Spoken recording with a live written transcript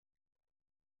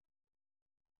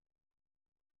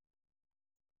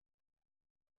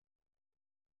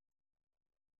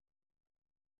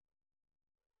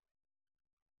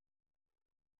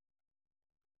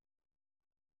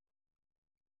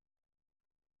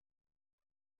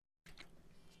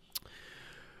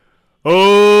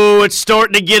Oh, it's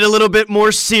starting to get a little bit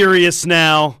more serious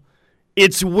now.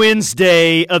 It's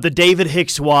Wednesday of the David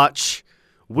Hicks Watch.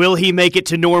 Will he make it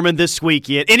to Norman this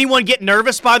weekend? Anyone get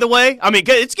nervous, by the way? I mean,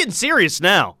 it's getting serious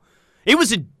now. It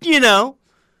was a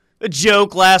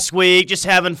joke last week, just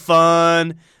having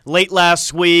fun. Late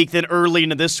last week, then early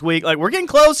into this week. Like, we're getting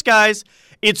close, guys.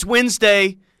 It's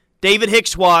Wednesday, David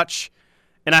Hicks Watch,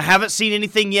 and I haven't seen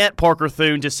anything yet, Parker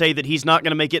Thune, to say that he's not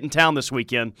going to make it in town this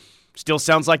weekend. Still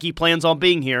sounds like he plans on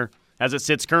being here as it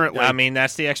sits currently. I mean,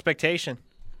 that's the expectation.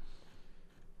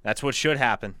 That's what should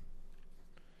happen.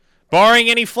 Barring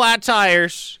any flat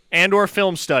tires and or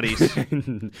film studies.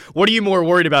 What are you more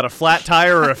worried about, a flat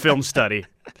tire or a film study?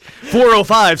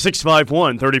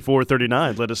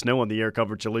 405-651-3439. Let us know on the Air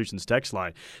Coverage Solutions text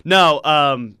line. No,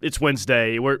 it's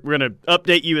Wednesday. We're going to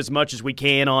update you as much as we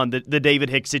can on the David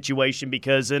Hicks situation,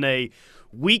 because in a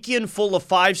weekend full of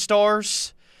 5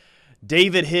 stars,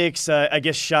 David Hicks, I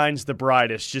guess, shines the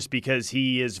brightest just because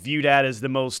he is viewed as the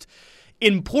most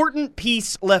important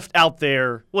piece left out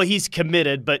there. Well, he's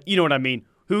committed, but you know what I mean.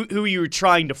 Who you're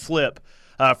trying to flip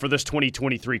for this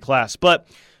 2023 class. But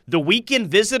the weekend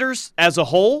visitors as a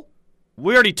whole,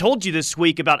 we already told you this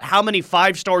week about how many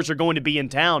 5 stars are going to be in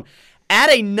town.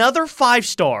 Add another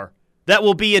 5-star that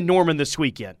will be in Norman this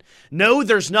weekend. No,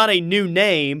 there's not a new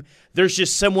name. There's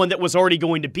just someone that was already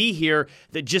going to be here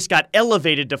that just got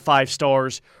elevated to 5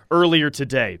 stars earlier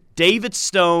today. David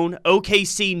Stone,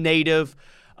 OKC native,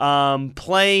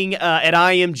 playing at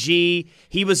IMG.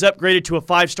 He was upgraded to a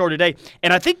 5-star today.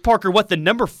 And I think, Parker, the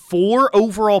number 4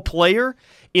 overall player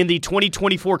in the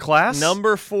 2024 class?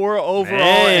 Number 4 overall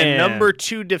and number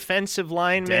 2 defensive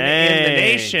lineman in the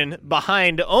nation,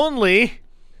 behind only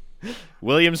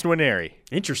Williams Nwaneri.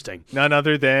 Interesting. None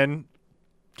other than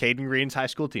Caden Green's high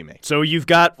school teammate. So you've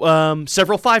got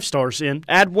several 5-stars in.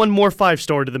 Add one more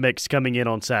 5-star to the mix coming in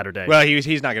on Saturday. Well,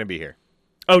 he's not going to be here.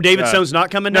 Oh, David Stone's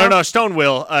not coming now? No, Stone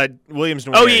will. Williams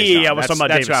Nwaneri. Oh, yeah. I was talking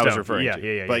about David Stone. That's what I was referring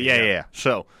to. Yeah. But yeah.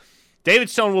 So David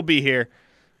Stone will be here.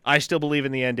 I still believe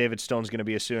in the end David Stone's going to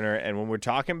be a Sooner. And when we're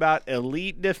talking about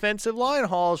elite defensive line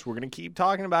hauls, we're going to keep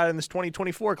talking about it in this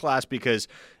 2024 class, because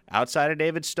outside of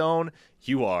David Stone,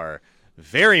 you are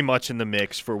very much in the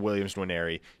mix for Williams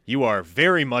Nwaneri. You are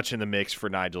very much in the mix for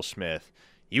Nigel Smith.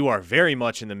 You are very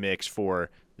much in the mix for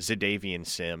Zadavian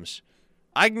Sims.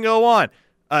 I can go on.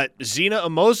 Zena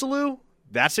Umozalu,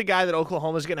 that's a guy that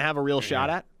Oklahoma's going to have a real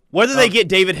shot at. Whether they get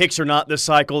David Hicks or not this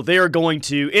cycle, they are going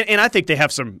to, and I think they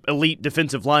have some elite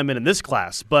defensive linemen in this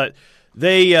class, but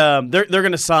they're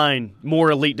going to sign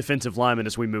more elite defensive linemen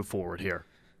as we move forward here.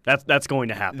 That's going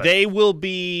to happen. They will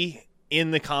be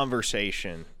in the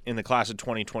conversation in the class of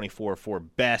 2024 for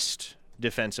best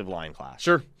defensive line class.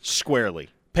 Sure. Squarely.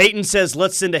 Peyton says,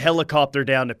 let's send a helicopter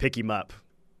down to pick him up.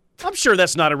 I'm sure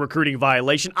that's not a recruiting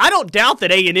violation. I don't doubt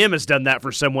that A&M has done that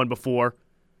for someone before.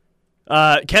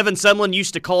 Kevin Sumlin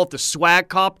used to call it the swag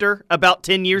copter about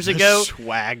 10 years ago.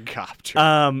 Swag copter.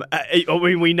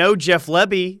 We know Jeff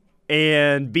Lebby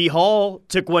and B. Hall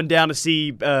took one down to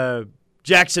see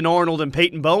Jackson Arnold and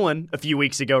Peyton Bowen a few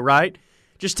weeks ago, right?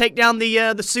 Just take down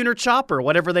the Sooner chopper,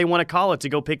 whatever they want to call it, to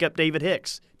go pick up David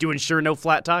Hicks to ensure no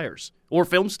flat tires, or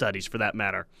film studies for that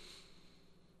matter.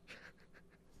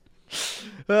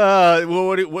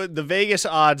 The Vegas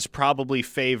odds probably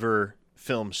favor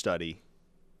film study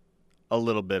a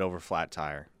little bit over flat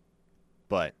tire.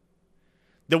 But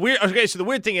the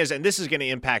weird thing is, and this is going to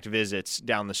impact visits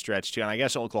down the stretch too, and I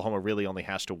guess Oklahoma really only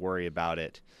has to worry about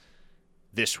it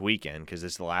this weekend because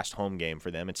it's the last home game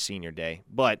for them. It's senior day.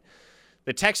 But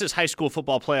the Texas high school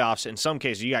football playoffs, in some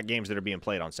cases, you got games that are being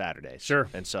played on Saturdays. Sure.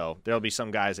 And so there'll be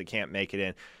some guys that can't make it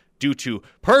in due to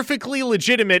perfectly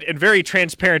legitimate and very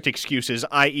transparent excuses,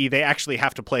 i.e. they actually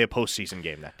have to play a postseason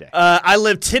game that day. I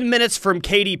live 10 minutes from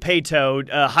Katy Pato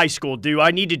High School. Do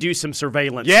I need to do some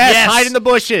surveillance? Yes, hide in the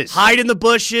bushes. Hide in the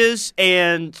bushes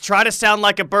and try to sound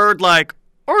like a bird like,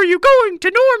 are you going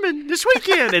to Norman this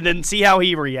weekend? And then see how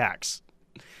he reacts.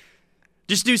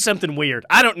 Just do something weird.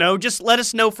 I don't know. Just let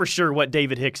us know for sure what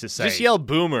David Hicks is saying. Just yell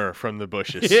boomer from the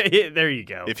bushes. There you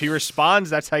go. If he responds,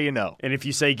 that's how you know. And if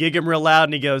you say gig him real loud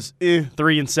and he goes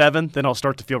 3-7, then I'll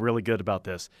start to feel really good about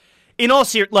this. In all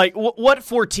seriousness, like what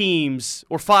 4 teams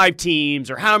or 5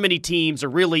 teams or how many teams are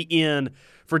really in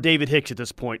for David Hicks at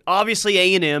this point? Obviously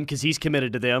A&M because he's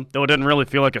committed to them, though it doesn't really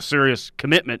feel like a serious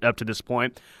commitment up to this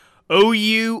point.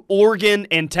 OU, Oregon,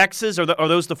 and Texas, are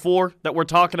those the 4 that we're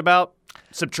talking about?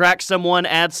 Subtract someone,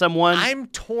 add someone? I'm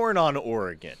torn on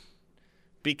Oregon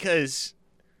because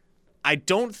I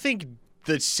don't think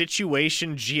the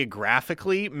situation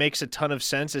geographically makes a ton of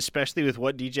sense, especially with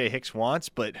what DJ Hicks wants,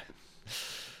 but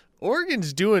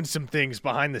Oregon's doing some things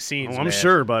behind the scenes. I'm man.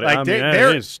 sure, but like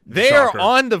they are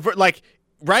on the like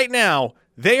right now.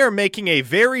 They are making a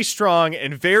very strong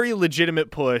and very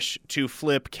legitimate push to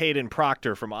flip Caden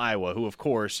Proctor from Iowa, who of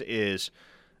course is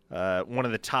one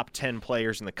of the top 10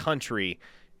 players in the country.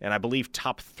 And I believe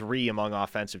top 3 among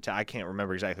offensive I can't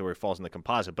remember exactly where he falls in the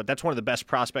composite, but that's one of the best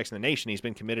prospects in the nation. He's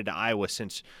been committed to Iowa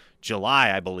since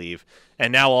July, I believe.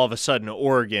 And now all of a sudden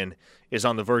Oregon is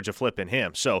on the verge of flipping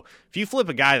him. So if you flip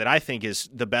a guy that I think is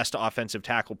the best offensive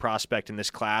tackle prospect in this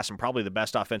class and probably the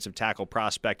best offensive tackle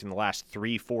prospect in the last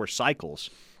 3-4 cycles,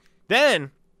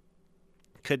 then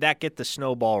could that get the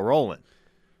snowball rolling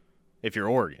if you're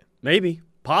Oregon? Maybe.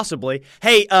 Possibly.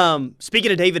 Hey,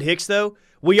 speaking of David Hicks, though,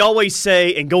 we always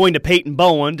say, and going to Peyton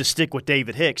Bowen to stick with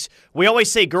David Hicks, we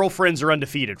always say girlfriends are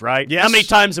undefeated, right? Yes. How many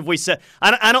times have we said?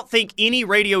 I don't think any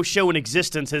radio show in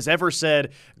existence has ever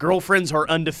said girlfriends are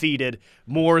undefeated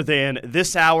more than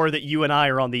this hour that you and I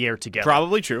are on the air together.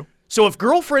 Probably true. So if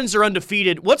girlfriends are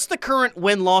undefeated, what's the current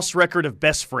win-loss record of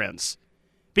best friends?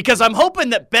 Because I'm hoping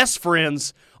that best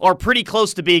friends are pretty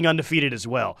close to being undefeated as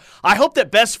well. I hope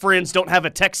that best friends don't have a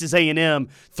Texas A&M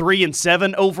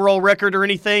 3-7 overall record or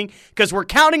anything, because we're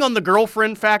counting on the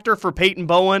girlfriend factor for Peyton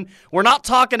Bowen. We're not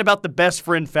talking about the best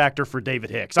friend factor for David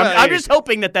Hicks. I'm just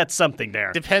hoping that that's something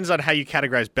there. Depends on how you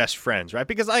categorize best friends, right?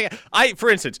 Because I, for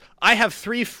instance, I have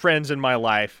 3 friends in my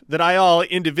life that I all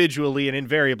individually and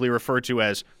invariably refer to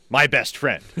as my best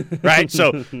friend, right?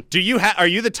 So are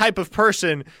you the type of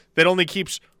person that only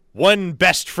keeps one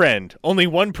best friend? Only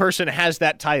one person has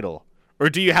that title? Or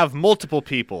do you have multiple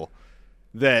people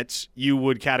that you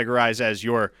would categorize as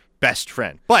your best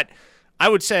friend? But I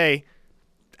would say,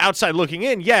 outside looking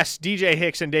in, yes, DJ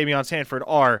Hicks and Damian Sanford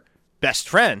are best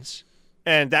friends,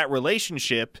 and that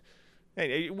relationship,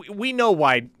 we know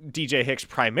why DJ Hicks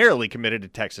primarily committed to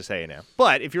Texas A&M.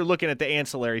 But if you're looking at the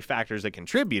ancillary factors that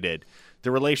contributed,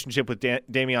 the relationship with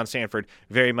Damian Sanford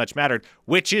very much mattered,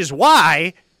 which is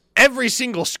why every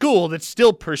single school that's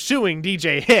still pursuing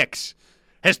DJ Hicks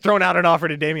has thrown out an offer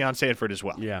to Damian Sanford as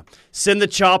well. Yeah. Send the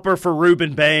chopper for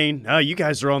Ruben Bain. Oh, you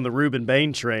guys are on the Ruben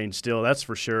Bain train still, that's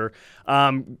for sure.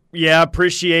 Glad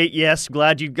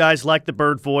you guys liked the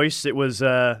bird voice. It was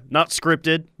not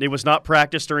scripted. It was not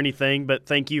practiced or anything, but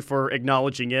thank you for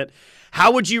acknowledging it.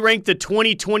 How would you rank the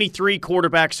 2023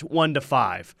 quarterbacks 1 to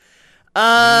 5?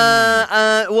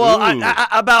 How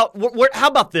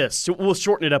about this? We'll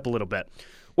shorten it up a little bit.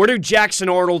 Where do Jackson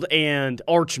Arnold and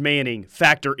Arch Manning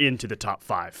factor into the top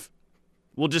 5?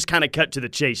 We'll just kind of cut to the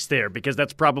chase there because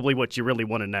that's probably what you really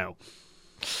want to know.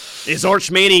 Is Arch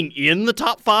Manning in the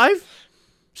top 5?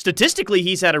 Statistically,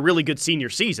 he's had a really good senior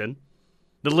season,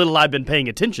 the little I've been paying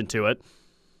attention to it.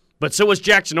 But so has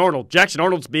Jackson Arnold. Jackson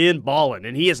Arnold's been balling,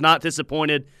 and he has not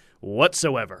disappointed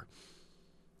whatsoever.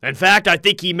 In fact, I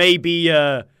think he may be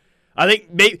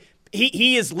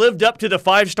He has lived up to the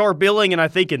 5-star billing,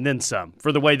 and then some,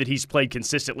 for the way that he's played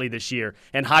consistently this year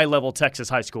in high-level Texas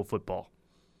high school football.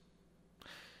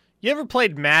 You ever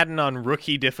played Madden on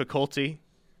rookie difficulty?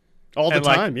 All the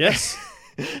time, yes.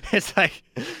 It's like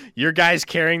your guy's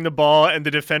carrying the ball, and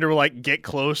the defender will get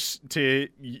close to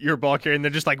your ball carrier, and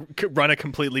then just run a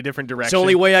completely different direction. It's the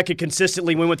only way I could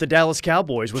consistently win with the Dallas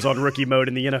Cowboys was on rookie mode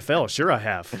in the NFL. Sure, I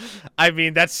have. I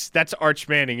mean, that's Arch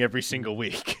Manning every single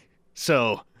week.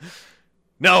 So,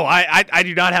 no, I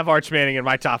do not have Arch Manning in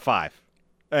my top 5.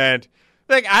 And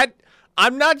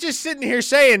I'm not just sitting here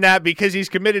saying that because he's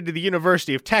committed to the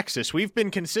University of Texas. We've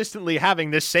been consistently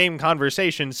having this same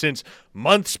conversation since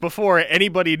months before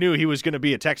anybody knew he was going to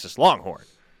be a Texas Longhorn.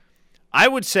 I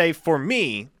would say for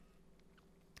me,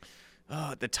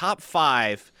 the top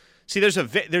 5, see, there's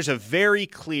a very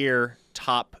clear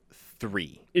top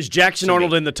 3. Is Jackson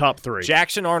Arnold in the top 3?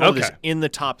 Jackson Arnold is in the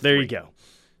top 3. There you go.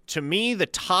 To me, the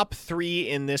top 3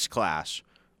 in this class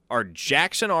are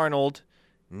Jackson Arnold,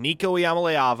 Nico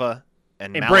Iamaleava,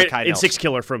 and Malachi Nelson. And Six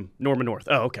Killer from Norman North.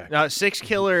 Oh, okay. Now, Six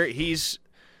Killer, he's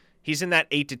in that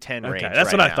 8 to 10 range. Okay,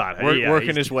 that's right what now. I thought.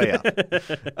 Working his way up.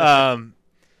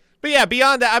 But yeah,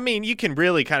 beyond that, I mean, you can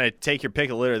really kind of take your pick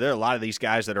of litter. There are a lot of these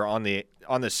guys that are on the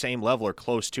same level or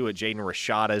close to it. Jaden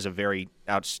Rashada is a very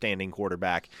outstanding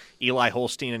quarterback. Eli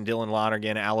Holstein and Dylan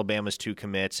Lonergan, Alabama's 2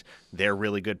 commits. They're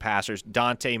really good passers.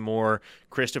 Dante Moore,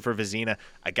 Christopher Vizina.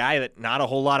 A guy that not a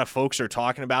whole lot of folks are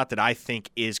talking about that I think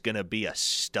is going to be a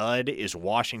stud is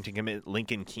Washington commit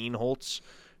Lincoln Keenholtz,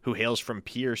 who hails from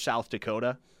Pierre, South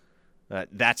Dakota.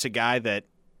 That's a guy that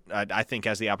I think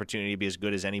has the opportunity to be as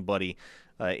good as anybody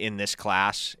in this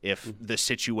class if the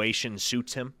situation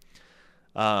suits him.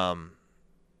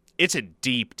 it's a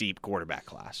deep, deep quarterback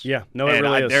class. Yeah, no, it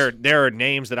really is. There are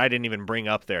names that I didn't even bring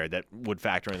up there that would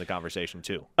factor in the conversation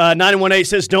too. 918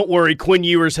 says, "Don't worry, Quinn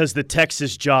Ewers has the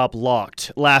Texas job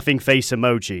locked." Laughing face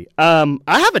emoji. I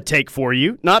have a take for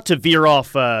you, not to veer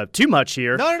off too much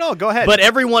here. No, go ahead. But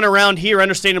everyone around here,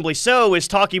 understandably so, is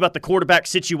talking about the quarterback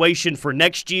situation for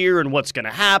next year and what's going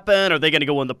to happen. Are they going to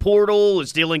go in the portal?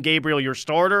 Is Dillon Gabriel your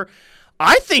starter?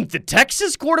 I think the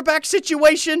Texas quarterback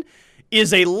situation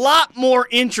is a lot more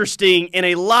interesting and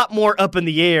a lot more up in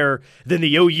the air than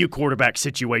the OU quarterback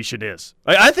situation is.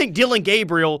 I think Dillon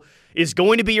Gabriel is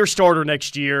going to be your starter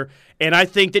next year, and I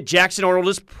think that Jackson Arnold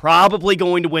is probably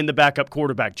going to win the backup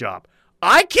quarterback job.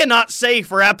 I cannot say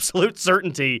for absolute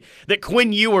certainty that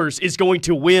Quinn Ewers is going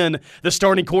to win the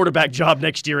starting quarterback job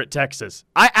next year at Texas.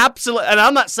 And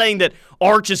I'm not saying that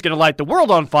Arch is going to light the world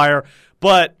on fire,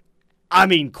 but I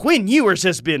mean, Quinn Ewers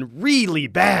has been really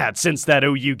bad since that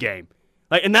OU game.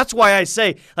 And that's why I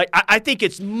say, I think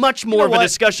it's much more of a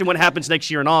discussion what happens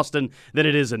next year in Austin than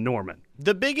it is in Norman.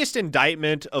 The biggest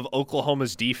indictment of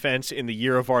Oklahoma's defense in the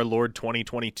year of our Lord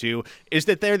 2022 is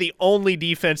that they're the only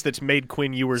defense that's made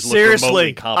Quinn Ewers look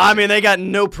remotely competent. I mean, they got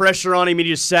no pressure on him, and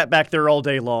he just sat back there all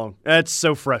day long. That's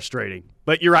so frustrating.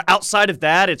 But you're right. Outside of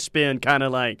that, it's been kind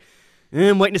of like,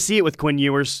 I'm waiting to see it with Quinn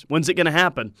Ewers. When's it going to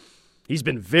happen? He's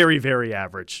been very, very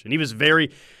average, and he was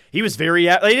very.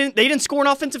 They didn't score an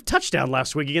offensive touchdown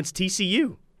last week against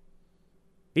TCU.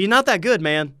 He's not that good,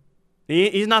 man.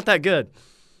 He's not that good.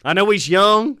 I know he's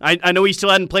young. I know he still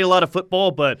hadn't played a lot of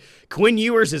football, but Quinn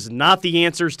Ewers is not the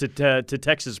answers to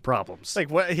Texas problems. Like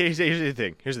what? Here's the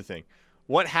thing. Here's the thing.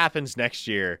 What happens next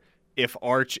year if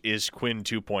Arch is Quinn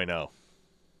 2.0?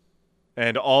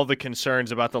 And all the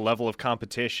concerns about the level of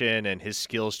competition and his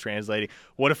skills translating.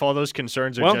 What if all those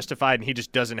concerns are justified and he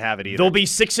just doesn't have it either? They'll be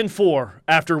 6-4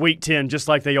 after week 10, just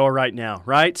like they are right now,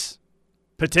 right?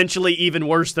 Potentially even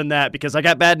worse than that, because I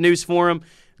got bad news for him.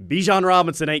 Bijan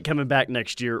Robinson ain't coming back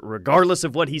next year, regardless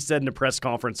of what he said in the press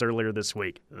conference earlier this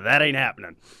week. That ain't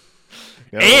happening.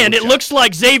 No, and it looks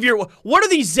like Xavier. What are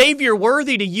these Xavier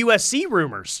Worthy to USC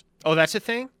rumors? Oh, that's a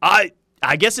thing?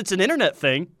 I guess it's an internet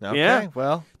thing. Okay, yeah.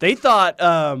 Well. They thought,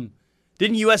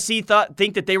 didn't USC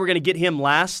think that they were going to get him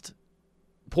last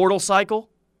portal cycle?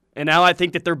 And now I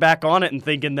think that they're back on it and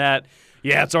thinking that,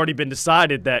 yeah, it's already been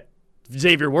decided that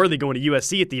Xavier Worthy going to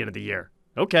USC at the end of the year.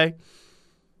 Okay.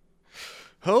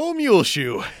 Oh,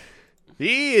 Muleshoe.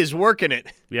 He is working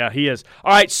it. Yeah, he is.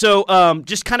 All right, so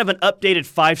just kind of an updated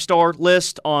 5-star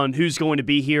list on who's going to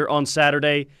be here on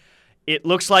Saturday. It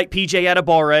looks like P.J.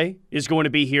 Adebawore is going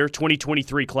to be here,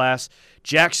 2023 class.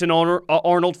 Jackson Arnold,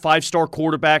 5-star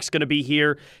quarterback, is going to be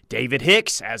here. David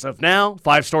Hicks, as of now,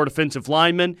 5-star defensive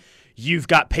lineman. You've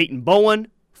got Peyton Bowen,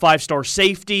 5-star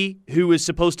safety, who is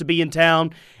supposed to be in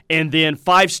town. And then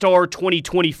 5-star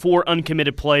 2024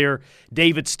 uncommitted player,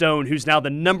 David Stone, who's now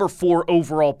the number 4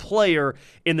 overall player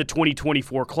in the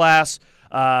 2024 class.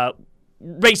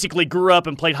 Basically grew up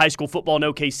and played high school football in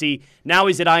OKC. Now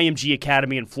he's at IMG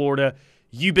Academy in Florida.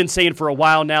 You've been saying for a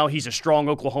while now he's a strong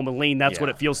Oklahoma lean. That's what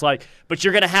it feels like. But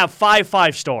you're going to have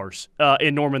 5 stars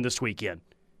in Norman this weekend.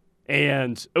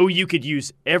 And OU could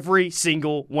use every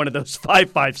single one of those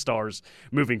 5 stars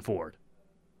moving forward.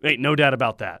 Ain't no doubt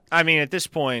about that. I mean, at this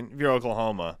point, if you're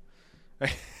Oklahoma,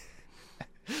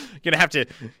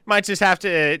 might just have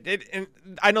to.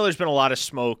 I know there's been a lot of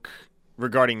smoke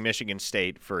regarding Michigan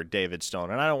State for David Stone,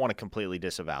 and I don't want to completely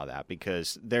disavow that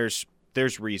because there's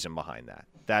reason behind that.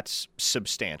 That's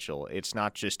substantial. It's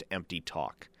not just empty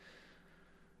talk.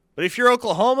 But if you're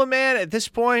Oklahoma, man, at this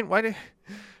point, are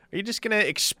you just going to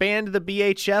expand the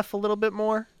BHF a little bit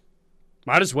more?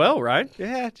 Might as well, right?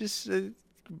 Yeah, just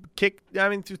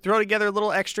throw together a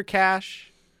little extra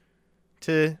cash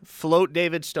to float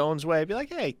David Stone's way. Be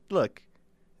like, hey, look.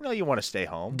 You want to stay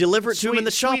home. Deliver it to him in the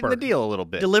chopper. Sweeten the deal a little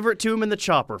bit. Deliver it to him in the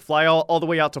chopper. Fly all the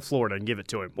way out to Florida and give it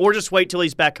to him. Or just wait till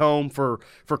he's back home for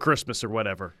Christmas or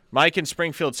whatever. Mike in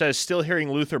Springfield says, still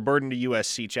hearing Luther Burden to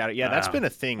USC chatter. Yeah, that's been a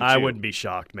thing, too. I wouldn't be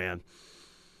shocked, man.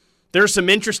 There's some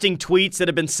interesting tweets that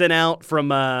have been sent out from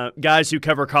guys who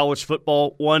cover college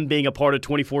football, one being a part of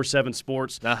 24/7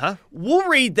 Sports. We'll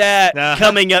read that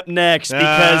coming up next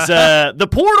because the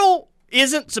portal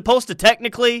isn't supposed to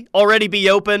technically already be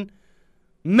open.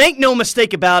 Make no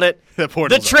mistake about it,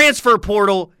 the transfer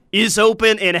portal is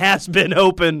open and has been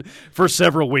open for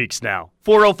several weeks now.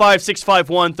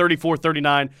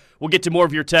 405-651-3439. We'll get to more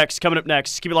of your texts coming up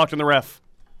next. Keep it locked on the Ref.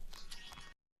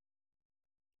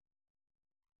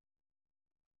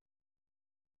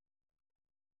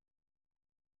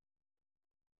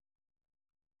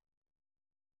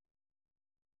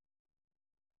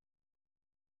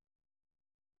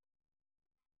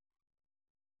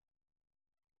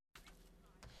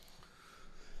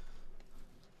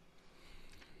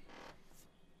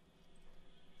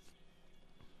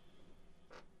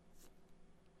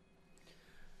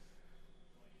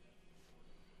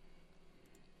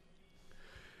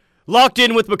 Locked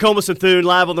in with McComas and Thune,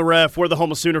 live on the ref, where the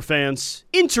Houma Sooner fans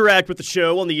interact with the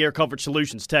show on the Air Coverage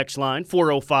Solutions text line,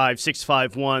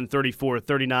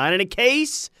 405-651-3439. And in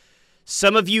case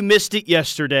some of you missed it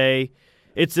yesterday,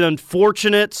 it's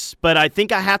unfortunate, but I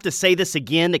think I have to say this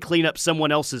again to clean up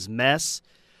someone else's mess.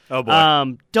 Oh,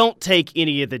 boy. Don't take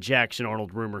any of the Jackson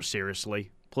Arnold rumors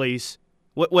seriously, please.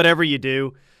 Whatever you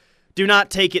do, do not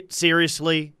take it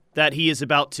seriously that he is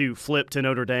about to flip to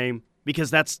Notre Dame,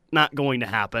 because that's not going to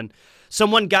happen.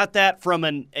 Someone got that from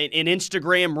an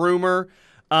Instagram rumor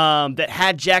that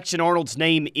had Jackson Arnold's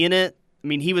name in it. I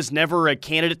mean, he was never a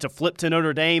candidate to flip to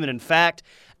Notre Dame, and in fact,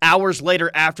 hours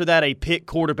later after that, a Pitt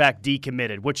quarterback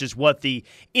decommitted, which is what the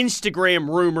Instagram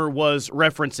rumor was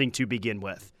referencing to begin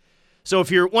with. So if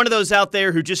you're one of those out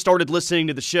there who just started listening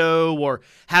to the show or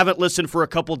haven't listened for a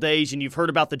couple days and you've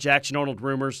heard about the Jackson Arnold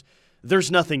rumors,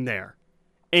 there's nothing there.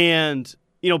 And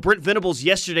Brent Venables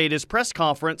yesterday at his press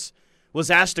conference was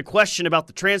asked a question about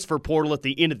the transfer portal at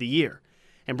the end of the year.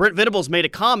 And Brent Venables made a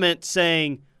comment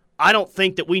saying, I don't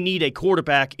think that we need a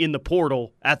quarterback in the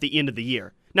portal at the end of the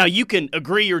year. Now, you can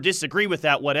agree or disagree with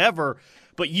that, whatever,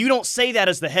 but you don't say that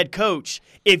as the head coach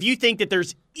if you think that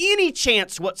there's any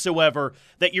chance whatsoever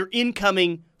that your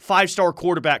incoming five-star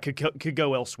quarterback could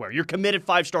go elsewhere. Your committed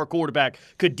five-star quarterback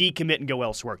could decommit and go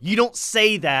elsewhere. You don't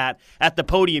say that at the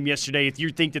podium yesterday if you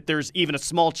think that there's even a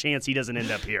small chance he doesn't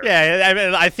end up here. Yeah, I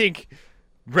mean, I think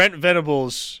Brent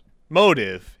Venables'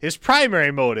 motive, his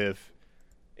primary motive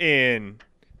in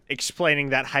explaining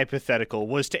that hypothetical,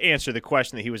 was to answer the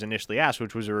question that he was initially asked,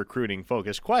 which was a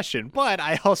recruiting-focused question. But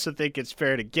I also think it's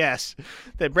fair to guess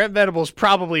that Brent Venables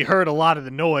probably heard a lot of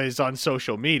the noise on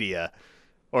social media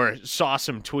or saw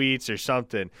some tweets or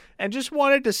something and just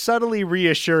wanted to subtly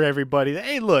reassure everybody that,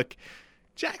 hey, look,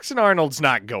 Jackson Arnold's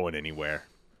not going anywhere.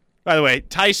 By the way,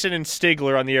 Tyson and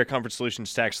Stigler on the Air Comfort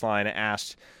Solutions text line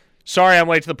asked, sorry I'm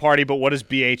late to the party, but what does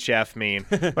BHF mean?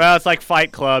 Well, it's like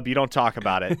Fight Club. You don't talk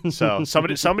about it. So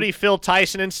somebody fill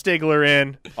Tyson and Stigler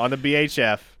in on the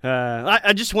BHF.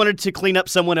 I just wanted to clean up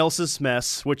someone else's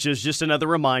mess, which is just another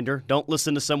reminder. Don't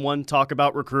listen to someone talk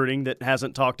about recruiting that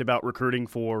hasn't talked about recruiting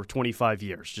for 25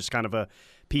 years. Just kind of a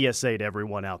PSA to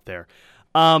everyone out there.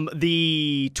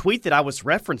 The tweet that I was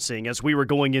referencing as we were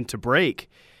going into break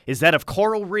is that of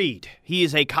Carl Reed. He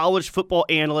is a college football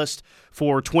analyst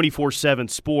for 24/7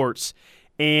 Sports,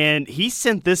 and he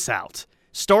sent this out.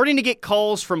 Starting to get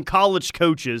calls from college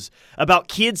coaches about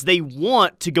kids they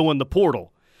want to go in the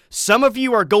portal. Some of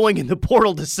you are going in the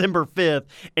portal December 5th,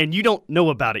 and you don't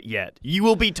know about it yet. You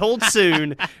will be told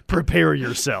soon. Prepare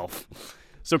yourself.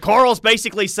 So Carl's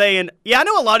basically saying, yeah, I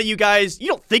know a lot of you guys, you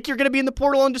don't think you're going to be in the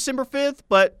portal on December 5th,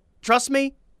 but trust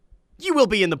me, you will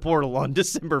be in the portal on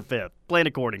December 5th. Plan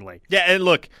accordingly. Yeah, and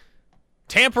look,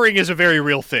 tampering is a very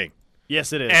real thing.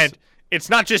 Yes, it is. And it's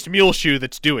not just Muleshoe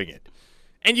that's doing it.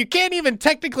 And you can't even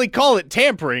technically call it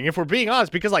tampering, if we're being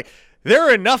honest, because, there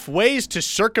are enough ways to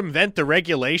circumvent the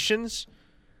regulations,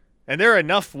 and there are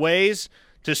enough ways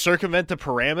to circumvent the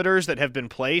parameters that have been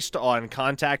placed on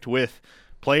contact with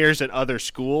players at other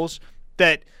schools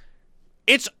that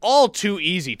it's all too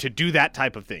easy to do that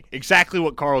type of thing. Exactly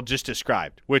what Carl just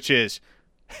described, which is,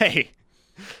 hey,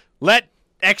 let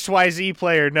XYZ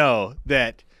player know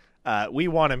that we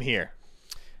want him here.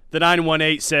 The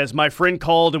 918 says, my friend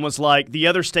called and was like, the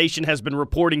other station has been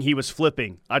reporting he was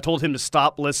flipping. I told him to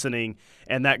stop listening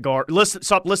and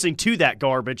stop listening to that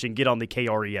garbage and get on the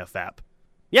KREF app.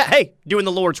 Yeah, hey, doing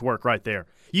the Lord's work right there.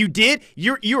 You did.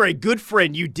 You're a good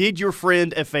friend. You did your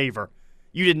friend a favor.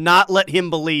 You did not let him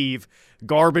believe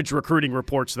garbage recruiting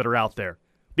reports that are out there.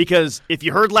 Because if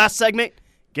you heard last segment,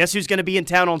 guess who's going to be in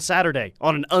town on Saturday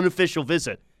on an unofficial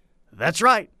visit? That's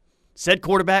right. Said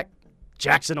quarterback,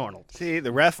 Jackson Arnold. See,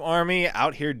 the ref army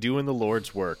out here doing the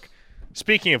Lord's work.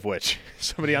 Speaking of which,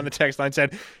 somebody on the text line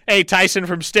said, hey, Tyson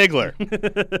from Stigler.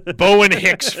 Bowen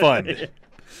Hicks Fund.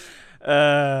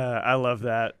 I love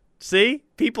that. See?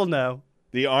 People know.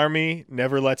 The Army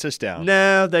never lets us down.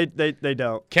 No, they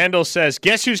don't. Kendall says,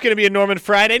 guess who's going to be in Norman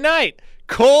Friday night?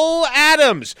 Cole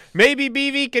Adams. Maybe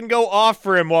BV can go off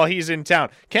for him while he's in town.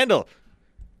 Kendall,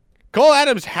 Cole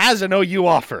Adams has an OU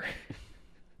offer.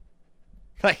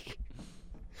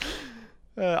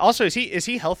 Also, is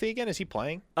he healthy again? Is he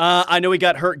playing? I know he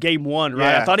got hurt game 1,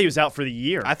 right? Yeah. I thought he was out for the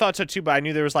year. I thought so too, but I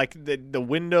knew there was the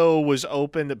window was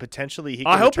open that potentially he could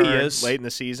I hope he return is. late in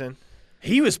the season.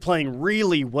 He was playing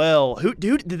really well.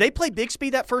 Did they play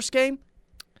Bixby that first game?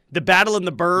 The battle in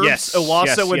the Burbs? Yes.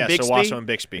 Owasso and Bixby? Owasso and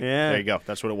Bixby. Yeah. There you go.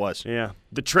 That's what it was. Yeah.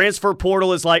 The transfer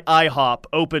portal is like IHOP,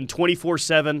 open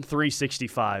 24/7,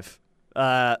 365.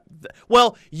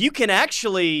 Well, you can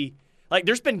actually, Like,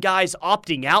 there's been guys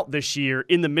opting out this year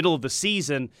in the middle of the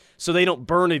season so they don't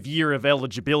burn a year of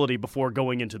eligibility before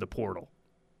going into the portal.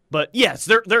 But, yes,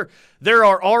 there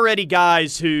are already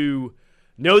guys who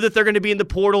know that they're going to be in the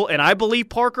portal, and I believe,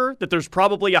 Parker, that there's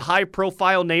probably a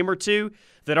high-profile name or two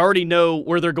that already know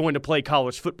where they're going to play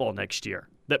college football next year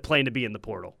that plan to be in the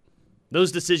portal.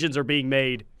 Those decisions are being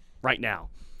made right now.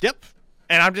 Yep.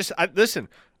 And listen,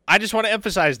 I just want to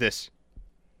emphasize this.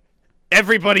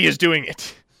 Everybody is doing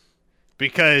it.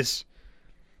 Because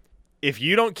if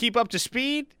you don't keep up to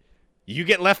speed, you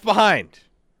get left behind.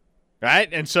 Right?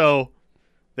 And so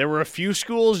there were a few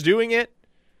schools doing it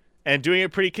and doing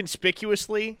it pretty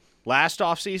conspicuously last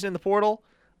offseason in the portal.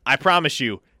 I promise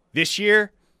you, this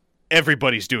year,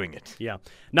 everybody's doing it. Yeah.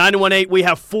 918, we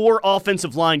have 4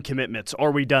 offensive line commitments.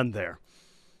 Are we done there?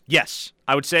 Yes,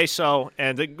 I would say so.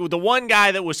 And the one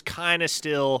guy that was kind of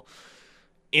still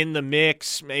in the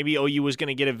mix, maybe OU was going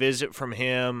to get a visit from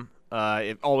him.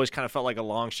 It always kind of felt like a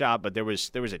long shot, but there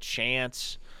was a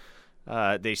chance.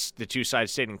 The two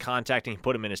sides stayed in contact, and he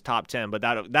put him in his top 10. But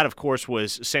that of course,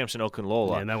 was Samson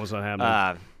Okunlola. Yeah, and that was what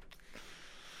happened.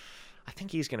 I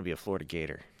think he's going to be a Florida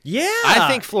Gator. Yeah. I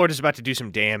think Florida's about to do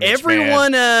some damage,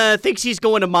 Everyone thinks he's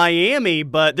going to Miami,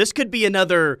 but this could be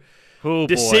another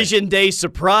decision day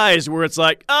surprise where it's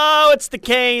like, oh, it's the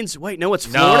Canes. Wait, no, it's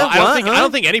Florida? I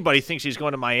don't think anybody thinks he's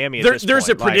going to Miami at this There's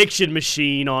point. a prediction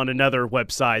machine on another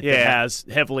website that has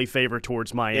heavily favored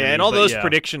towards Miami. Yeah, and all those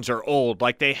predictions are old.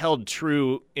 Like, they held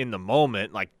true in the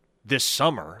moment, like this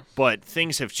summer, but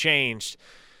things have changed.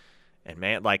 And,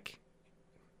 man, like,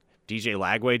 DJ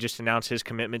Lagway just announced his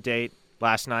commitment date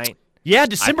last night. Yeah,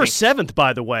 December 7th,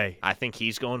 by the way. I think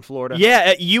he's going Florida. Yeah,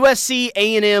 at USC,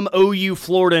 A&M, OU,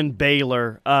 Florida, and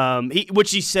Baylor. Which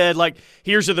he said, like,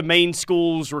 here's are the main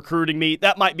schools recruiting me.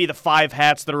 That might be the 5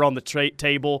 hats that are on the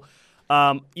table.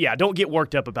 Yeah, don't get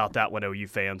worked up about that one, OU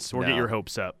fans, or get your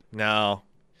hopes up. No.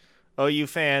 OU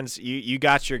fans, you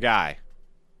got your guy.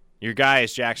 Your guy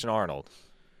is Jackson Arnold.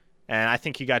 And I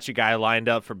think you got your guy lined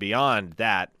up for beyond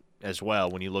that as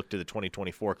well when you look to the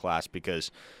 2024 class,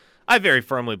 because I very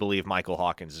firmly believe Michael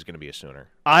Hawkins is going to be a Sooner.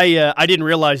 I didn't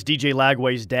realize DJ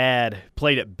Lagway's dad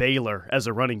played at Baylor as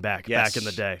a running back back in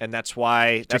the day. And that's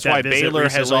why Baylor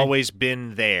has always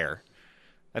been there.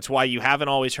 That's why you haven't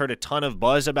always heard a ton of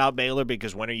buzz about Baylor,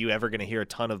 because when are you ever going to hear a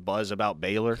ton of buzz about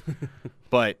Baylor?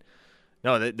 But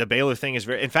no, the Baylor thing is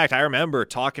very – in fact, I remember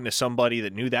talking to somebody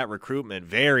that knew that recruitment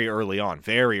very early on,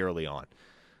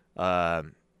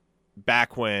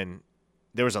 back when –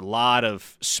 there was a lot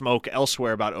of smoke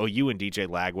elsewhere about OU and DJ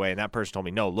Lagway, and that person told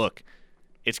me, no, look,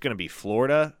 it's going to be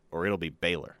Florida or it'll be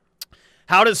Baylor.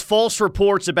 How does false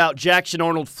reports about Jackson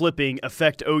Arnold flipping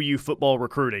affect OU football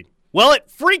recruiting? Well, it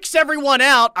freaks everyone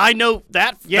out. I know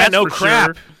that. Yeah, that's no for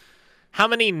crap. Sure. How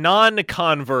many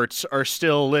non-converts are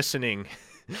still listening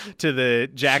to the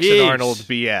Jackson Arnold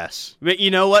BS? But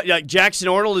you know what? Like, Jackson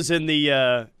Arnold is in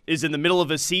the middle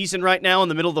of a season right now, in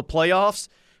the middle of the playoffs.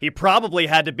 He probably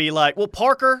had to be like, well,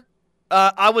 Parker,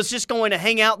 I was just going to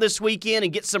hang out this weekend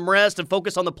and get some rest and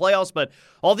focus on the playoffs, but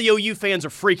all the OU fans are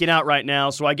freaking out right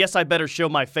now, so I guess I better show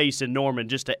my face in Norman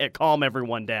just to calm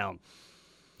everyone down.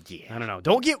 Yeah. I don't know.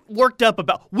 Don't get worked up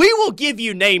about. We will give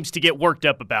you names to get worked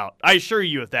up about. I assure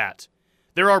you of that.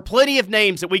 There are plenty of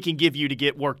names that we can give you to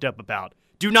get worked up about.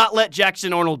 Do not let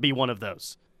Jackson Arnold be one of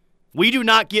those. We do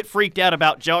not get freaked out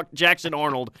about Jackson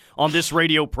Arnold on this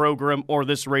radio program or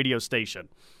this radio station.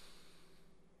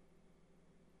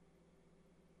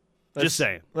 Just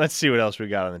saying. Let's see what else we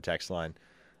got on the text line.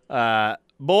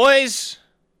 Boys,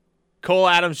 Cole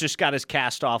Adams just got his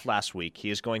cast off last week. He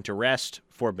is going to rest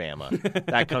for Bama.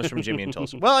 That comes from Jimmy and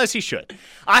Tulsa. Well, as he should.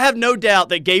 I have no doubt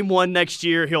that game 1 next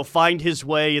year, he'll find his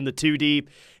way in the 2 deep,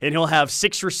 and he'll have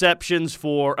 6 receptions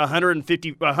for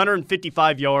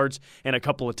 155 yards and a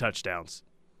couple of touchdowns.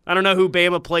 I don't know who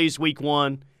Bama plays week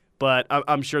 1, but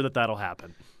I'm sure that'll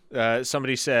happen.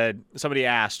 Somebody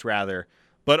asked,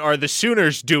 but are the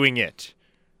Sooners doing it?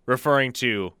 Referring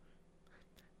to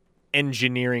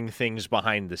engineering things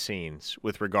behind the scenes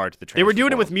with regard to the transfer. They were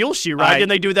doing it with Muleshoe, right? Didn't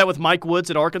they do that with Mike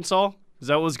Woods at Arkansas? Is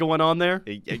that what was going on there?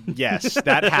 Yes,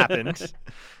 that happened.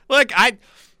 Look, I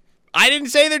didn't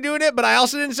say they're doing it, but I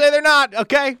also didn't say they're not,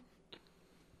 okay?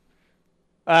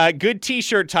 Good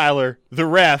T-shirt, Tyler. The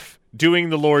ref doing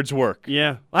the Lord's work.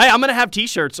 Yeah. I'm going to have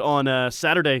T-shirts on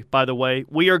Saturday, by the way.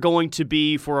 We are going to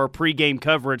be, for our pregame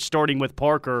coverage, starting with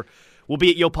Parker, we'll be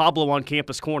at Yo Pablo on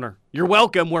Campus Corner. You're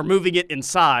welcome. We're moving it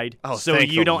inside, so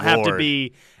you don't have to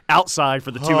be outside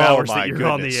for the 2 hours that you're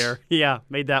on the air. Yeah,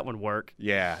 made that one work.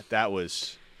 Yeah, that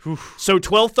was... Whew. So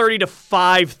 12:30 to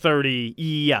 5:30.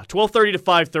 Yeah, 12:30 to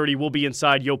 5:30, we'll be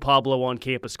inside Yo Pablo on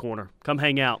Campus Corner. Come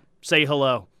hang out. Say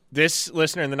hello. This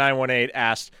listener in the 918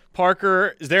 asked,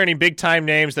 Parker, is there any big-time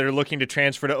names that are looking to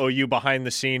transfer to OU behind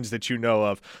the scenes that you know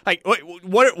of? Like,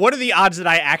 what are the odds that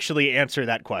I actually answer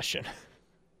that question?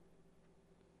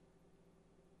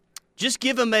 Just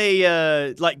give him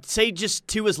say just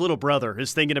Tua's little brother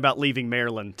is thinking about leaving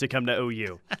Maryland to come to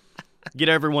OU. Get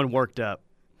everyone worked up.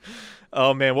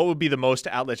 Oh, man, what would be the most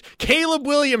outlets? Caleb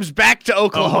Williams back to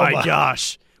Oklahoma. Oh, my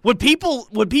gosh. Would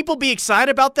people be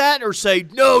excited about that or say,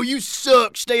 no, you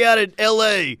suck, stay out of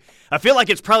L.A.? I feel like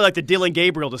it's probably like the Dylan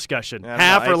Gabriel discussion.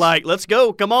 Half are like, let's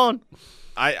go, come on.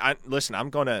 Listen, I'm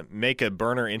going to make a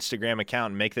burner Instagram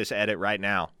account and make this edit right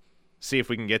now. See if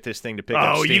we can get this thing to pick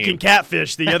up steam. Oh, you can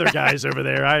catfish the other guys over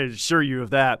there. I assure you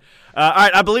of that. All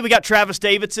right, I believe we got Travis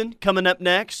Davidson coming up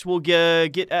next. We'll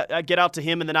get out to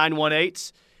him in the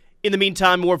 918s. In the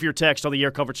meantime, more of your text on the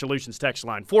Air Comfort Solutions text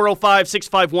line.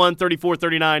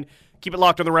 405-651-3439. Keep it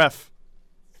locked on the Ref.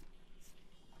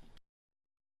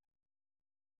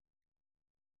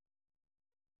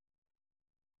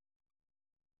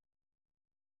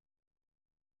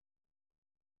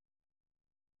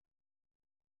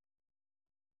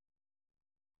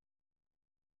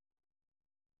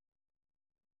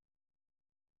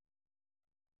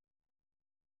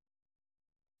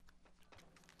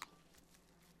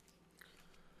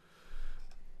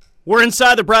 We're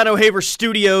inside the Brian O'Haver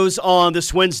studios on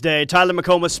this Wednesday. Tyler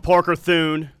McComas, Parker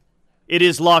Thune. It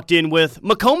is locked in with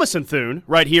McComas and Thune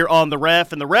right here on the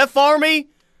Ref. And the Ref Army,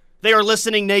 they are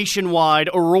listening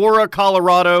nationwide. Aurora,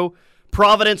 Colorado,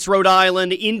 Providence, Rhode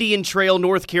Island, Indian Trail,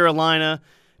 North Carolina,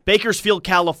 Bakersfield,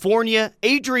 California,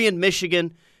 Adrian,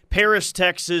 Michigan, Paris,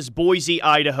 Texas, Boise,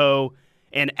 Idaho,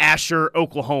 and Asher,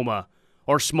 Oklahoma,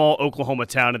 our small Oklahoma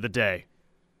town of the day.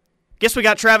 Guess we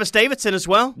got Travis Davidson as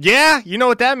well. Yeah, you know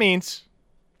what that means.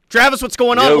 Travis, what's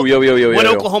going on? Yo. What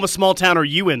Oklahoma small town are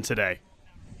you in today?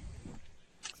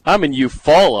 I'm in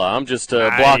Eufaula. I'm just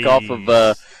a block off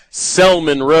of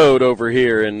Selman Road over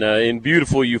here in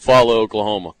beautiful Eufaula,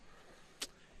 Oklahoma.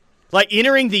 Like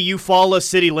entering the Eufaula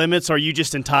city limits, are you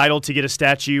just entitled to get a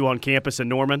statue on campus in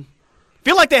Norman? I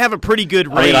feel like they have a pretty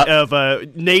good rate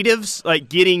of natives like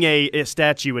getting a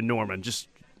statue in Norman. Just,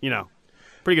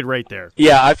 pretty good rate there.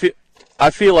 Yeah, I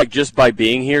feel like just by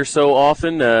being here so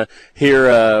often,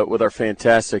 here with our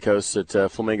fantastic hosts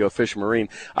at Flamingo Fish and Marine,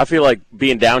 I feel like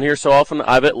being down here so often,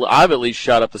 I've at least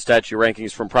shot up the statue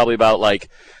rankings from probably about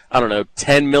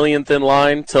 10 millionth in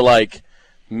line to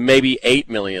maybe 8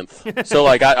 millionth. So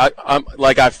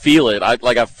I feel it.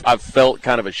 I've felt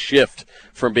kind of a shift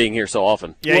from being here so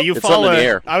often. Yeah, it's something in the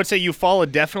air. I would say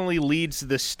Eufaula definitely leads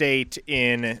the state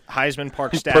in Heisman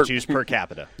Park statues per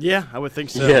capita. Yeah, I would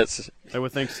think so. Yes. I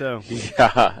would think so.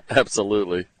 Yeah,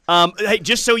 absolutely. Hey,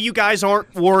 just so you guys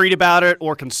aren't worried about it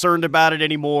or concerned about it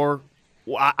anymore,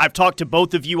 I've talked to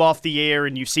both of you off the air,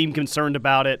 and you seem concerned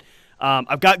about it.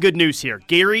 I've got good news here.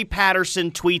 Gary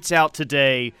Patterson tweets out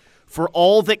today, for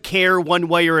all that care one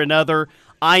way or another,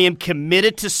 I am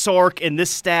committed to Sark and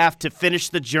this staff to finish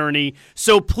the journey,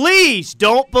 so please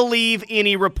don't believe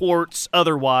any reports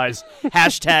otherwise.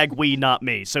 # we, not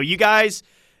me. So you guys,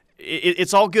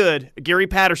 it's all good. Gary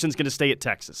Patterson's going to stay at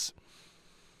Texas.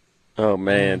 Oh,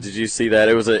 man, did you see that?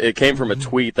 It came from a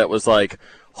tweet that was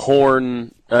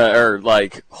Horn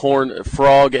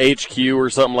Frog HQ or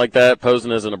something like that,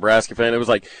 posing as a Nebraska fan. It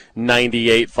was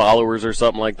 98 followers or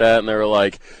something like that, and they were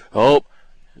like, oh,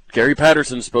 Gary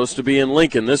Patterson's supposed to be in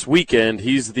Lincoln this weekend.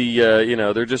 He's the,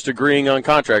 they're just agreeing on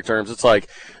contract terms. It's like,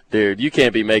 dude, you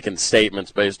can't be making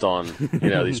statements based on,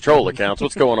 these troll accounts.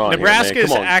 What's going on Nebraska here,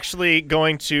 man? is actually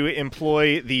going to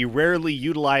employ the rarely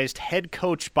utilized head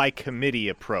coach by committee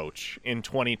approach in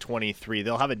 2023.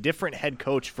 They'll have a different head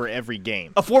coach for every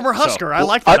game. A former Husker. I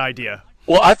like that idea.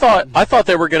 Well, I thought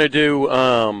they were going to do,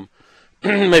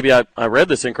 maybe I read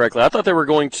this incorrectly. I thought they were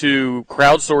going to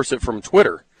crowdsource it from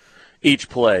Twitter. Each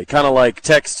play, kind of like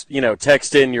text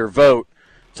in your vote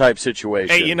type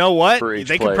situation. Hey, you know what?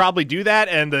 They could probably do that,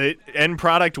 and the end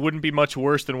product wouldn't be much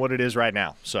worse than what it is right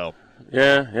now. So,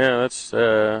 yeah, that's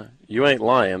you ain't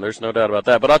lying. There's no doubt about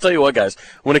that. But I'll tell you what, guys.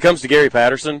 When it comes to Gary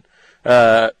Patterson,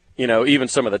 even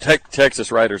some of the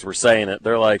Texas writers were saying it.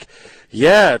 They're like,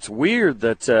 yeah, it's weird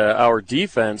that our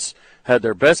defense had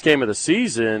their best game of the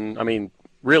season. I mean,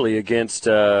 really against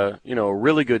a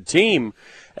really good team.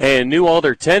 And knew all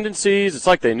their tendencies. It's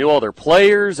like they knew all their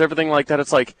players, everything like that.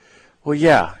 It's like, well,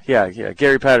 yeah.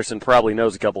 Gary Patterson probably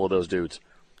knows a couple of those dudes.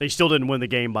 They still didn't win the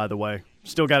game, by the way.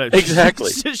 Still got it.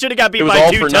 Exactly. Should have got beat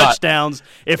by 2 touchdowns.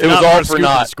 If not, all for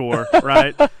not. Score,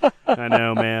 right? I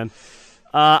know, man.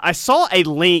 I saw a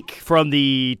link from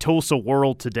the Tulsa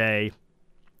World today,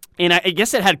 and I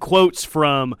guess it had quotes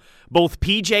from both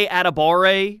PJ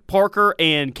Adebawore, Parker,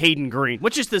 and Caden Green,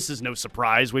 this is no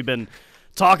surprise. We've been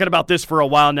talking about this for a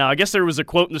while now. I guess there was a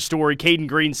quote in the story. Caden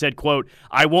Green said, quote,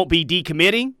 "I won't be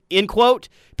decommitting," end quote.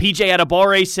 PJ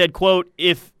Adebawore said, quote,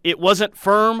 "If it wasn't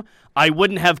firm, I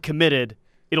wouldn't have committed.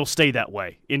 It'll stay that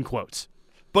way," end quotes.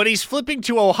 But he's flipping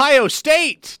to Ohio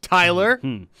State, Tyler.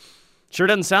 Sure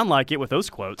doesn't sound like it with those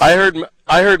quotes. I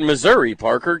heard Missouri,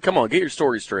 Parker. Come on, get your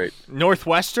story straight.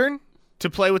 Northwestern to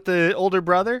play with the older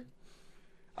brother?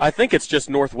 I think it's just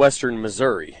Northwestern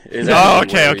Missouri.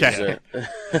 Okay.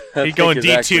 He's going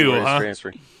D2, huh?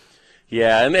 Transferring.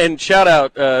 Yeah, and shout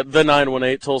out the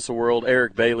 918 Tulsa World.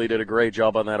 Eric Bailey did a great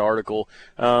job on that article.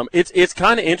 It's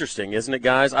kind of interesting, isn't it,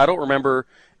 guys? I don't remember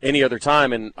any other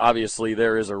time, and obviously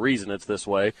there is a reason it's this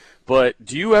way, but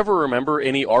do you ever remember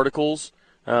any articles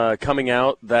coming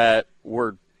out that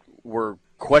were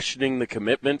questioning the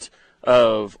commitment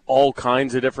of all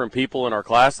kinds of different people in our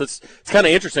class? It's kind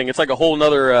of interesting. It's like a whole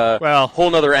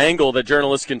nother angle that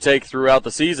journalists can take throughout the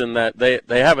season that they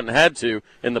haven't had to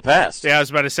in the past. Yeah, I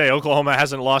was about to say Oklahoma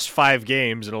hasn't lost 5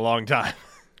 games in a long time.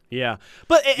 Yeah,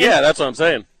 yeah, that's what I'm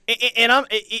saying. And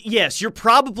yes, you're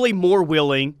probably more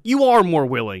willing. You are more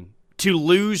willing to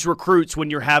lose recruits when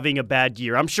you're having a bad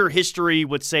year. I'm sure history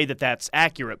would say that that's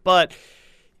accurate, but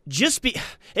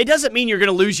it doesn't mean you're going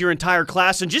to lose your entire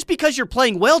class, and just because you're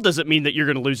playing well doesn't mean that you're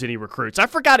going to lose any recruits. I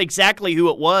forgot exactly who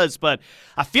it was, but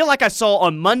I feel like I saw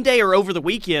on Monday or over the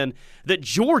weekend that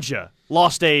Georgia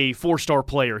lost a 4-star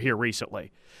player here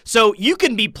recently. So you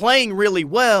can be playing really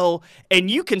well,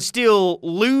 and you can still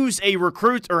lose a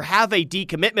recruit or have a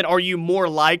decommitment. Are you more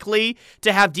likely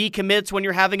to have decommits when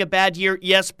you're having a bad year?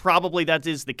 Yes, probably that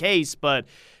is the case, but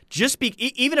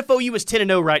even if OU was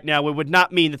 10-0 right now, it would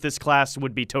not mean that this class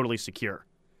would be totally secure.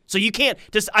 So you can't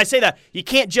you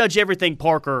can't judge everything,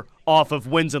 Parker, off of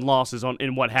wins and losses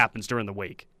in what happens during the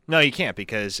week. No, you can't,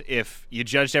 because if you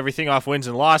judged everything off wins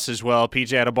and losses, well,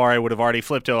 PJ Adebawore would have already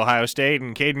flipped to Ohio State,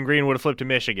 and Caden Green would have flipped to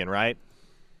Michigan, right?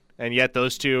 And yet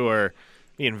those two are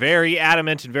being very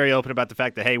adamant and very open about the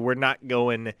fact that, hey, we're not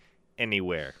going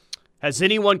anywhere. Has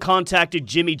anyone contacted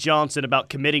Jimmy Johnson about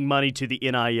committing money to the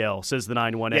NIL, says the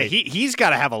 918. Yeah, he's got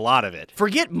to have a lot of it.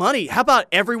 Forget money. How about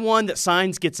everyone that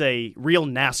signs gets a real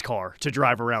NASCAR to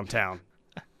drive around town?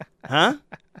 Huh?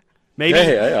 Maybe.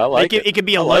 Hey, I like it. It could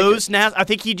be a Lowe's NASCAR. I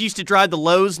think he used to drive the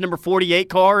Lowe's number 48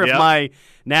 car, if my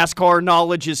NASCAR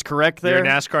knowledge is correct there. Your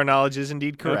NASCAR knowledge is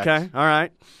indeed correct. Okay, all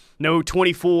right. No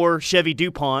 24 Chevy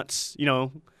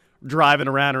DuPonts, driving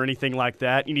around or anything like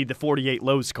that. You need the 48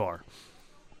 Lowe's car.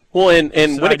 Well,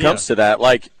 and when it comes to that,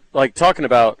 like talking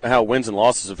about how wins and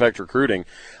losses affect recruiting,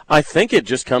 I think it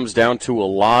just comes down to a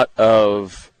lot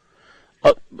of,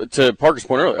 to Parker's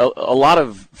point earlier, a lot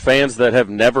of fans that have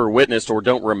never witnessed or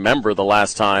don't remember the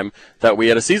last time that we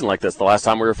had a season like this, the last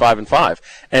time we were 5-5.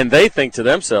 And they think to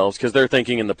themselves, because they're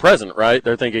thinking in the present, right?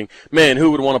 They're thinking, man,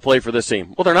 who would want to play for this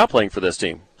team? Well, they're not playing for this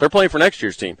team. They're playing for next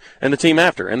year's team and the team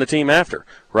after and the team after,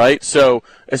 right? So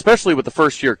especially with the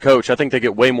first-year coach, I think they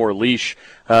get way more leash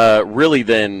really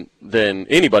than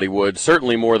anybody would,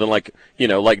 certainly more than like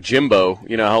Jimbo,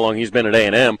 how long he's been at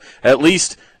A&M. At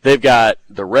least they've got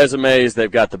the resumes, they've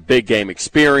got the big game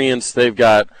experience, they've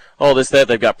got all this, that.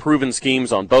 They've got proven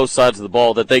schemes on both sides of the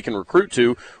ball that they can recruit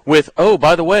to with, oh,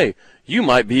 by the way, you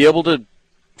might be able to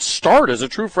start as a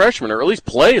true freshman or at least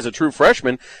play as a true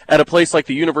freshman at a place like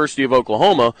the University of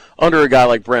Oklahoma under a guy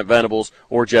like Brent Venables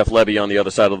or Jeff Levy on the other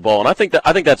side of the ball. And I think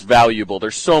that's valuable.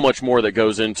 There's so much more that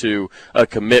goes into a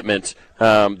commitment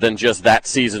than just that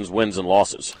season's wins and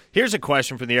losses. Here's a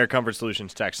question from the Air Comfort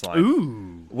Solutions text line.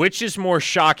 Ooh. Which is more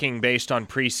shocking based on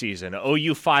preseason,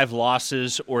 OU 5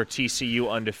 losses or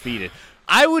TCU undefeated?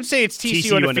 I would say it's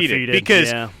TCU undefeated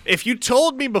because if you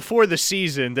told me before the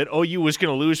season that OU was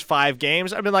going to lose 5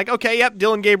 games, I'd been like, okay, yep,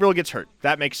 Dylan Gabriel gets hurt.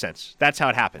 That makes sense. That's how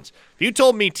it happens. If you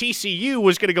told me TCU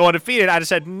was going to go undefeated, I'd have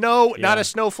said, no, not a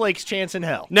snowflake's chance in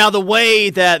hell. Now, the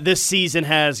way that this season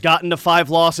has gotten to 5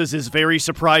 losses is very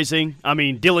surprising. I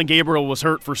mean, Dylan Gabriel was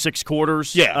hurt for 6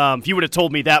 quarters. Yeah. If you would have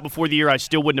told me that before the year, I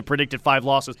still wouldn't have predicted 5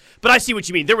 losses. But I see what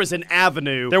you mean. There was an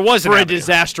avenue for a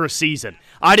disastrous season.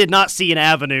 I did not see an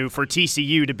avenue for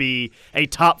TCU to be a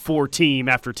top 4 team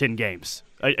after 10 games.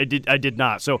 I did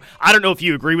not. So I don't know if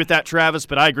you agree with that, Travis,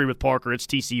 but I agree with Parker. It's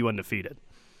TCU undefeated.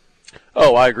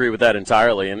 Oh, I agree with that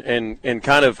entirely. And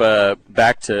kind of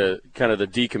back to kind of the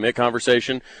decommit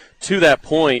conversation, to that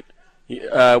point,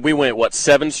 we went,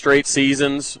 7 straight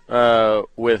seasons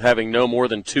with having no more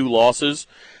than 2 losses.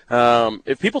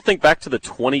 If people think back to the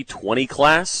 2020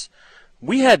 class,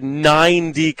 we had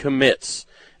 9 decommits,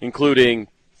 including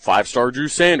 5-star Drew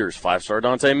Sanders, 5-star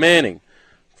Dante Manning,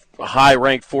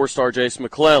 high-ranked four-star Jason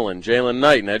McClellan, Jalen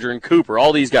Knight, and Edgerrin Cooper,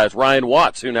 all these guys, Ryan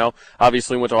Watts, who now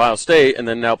obviously went to Ohio State and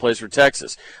then now plays for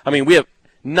Texas. I mean, we have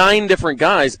 9 different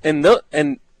guys, and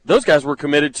those guys were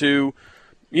committed to,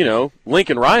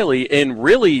 Lincoln Riley, and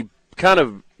really kind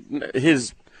of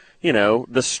his,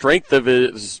 the strength of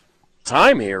his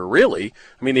time here, really.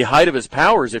 I mean, the height of his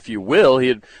powers, if you will. He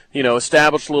had,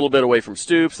 established a little bit away from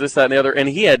Stoops, this, that, and the other, and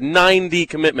he had 90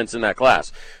 commitments in that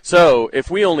class. So if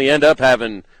we only end up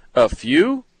having a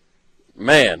few,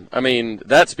 man, I mean,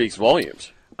 that speaks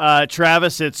volumes.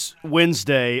 Travis, it's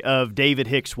Wednesday of David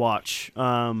Hicks Watch.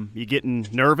 You getting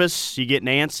nervous? You getting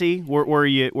antsy? Where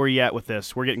are you at with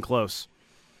this? We're getting close.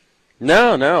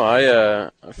 No, I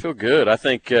feel good. I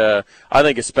think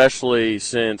especially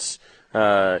since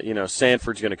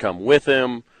Sanford's going to come with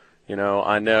him.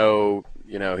 I know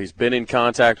he's been in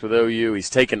contact with OU. He's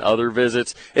taken other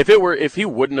visits. If he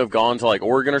wouldn't have gone to like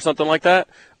Oregon or something like that,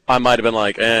 I might have been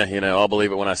like, I'll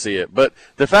believe it when I see it. But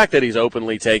the fact that he's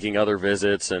openly taking other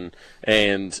visits and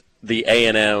the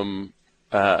A&M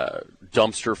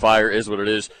dumpster fire is what it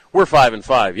is. We're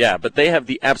 5-5, yeah, but they have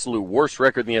the absolute worst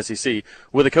record in the SEC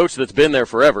with a coach that's been there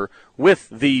forever with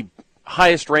the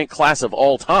highest ranked class of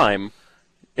all time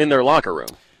in their locker room.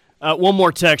 One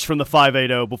more text from the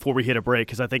 580 before we hit a break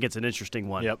because I think it's an interesting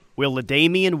one. Yep. Will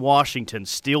LaDainian Washington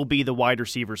still be the wide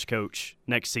receivers coach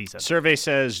next season? Survey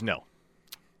says no.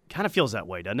 Kind of feels that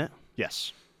way, doesn't it?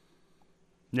 Yes.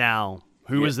 Now,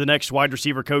 who is the next wide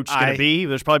receiver coach going to be?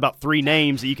 There's probably about 3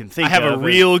 names that you can think of. I have a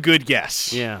real good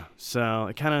guess. Yeah, so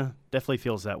it kind of definitely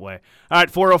feels that way. All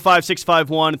right,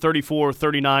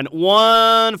 405-651-3439.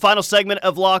 One final segment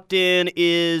of Locked In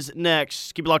is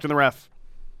next. Keep it locked in the ref.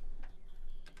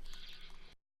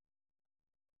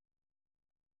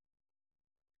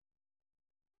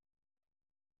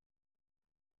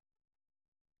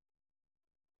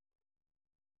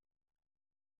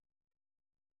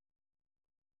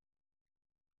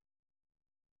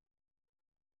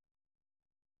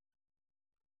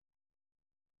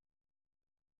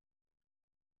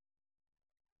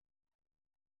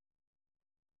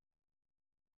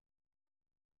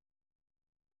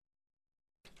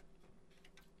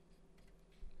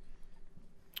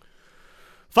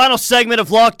 Final segment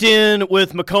of Locked In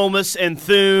with McComas and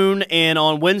Thune, and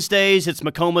on Wednesdays it's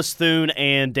McComas, Thune,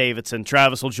 and Davidson.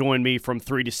 Travis will join me from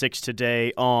 3 to 6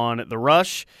 today on The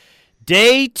Rush.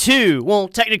 Day 2, well,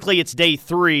 technically it's day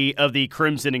 3 of the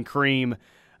Crimson and Cream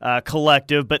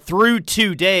Collective, but through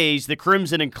 2 days, the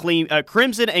Crimson and Cream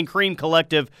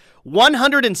Collective,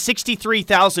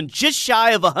 $163,000, just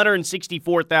shy of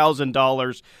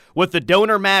 $164,000 with the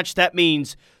donor match. That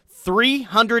means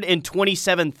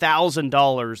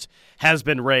 $327,000 has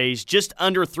been raised, just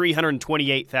under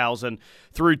 $328,000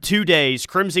 through 2 days.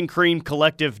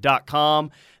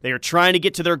 CrimsonCreamCollective.com. They are trying to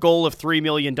get to their goal of $3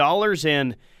 million.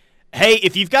 And, hey,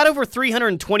 if you've got over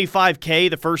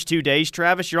 $325K the first 2 days,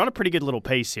 Travis, you're on a pretty good little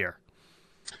pace here.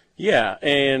 Yeah,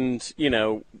 and,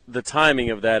 the timing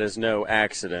of that is no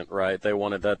accident, right? They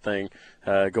wanted that thing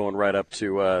going right up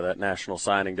to that National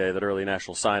Signing Day, that early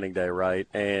National Signing Day, right?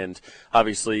 And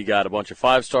obviously you got a bunch of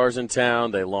 5-stars in town.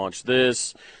 They launched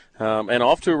this, and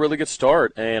off to a really good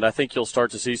start. And I think you'll start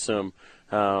to see some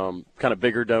kind of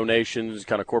bigger donations,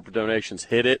 kind of corporate donations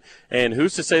hit it. And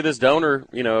who's to say this donor,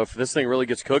 if this thing really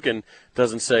gets cooking,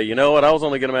 doesn't say, you know what, I was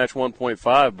only going to match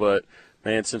 1.5, but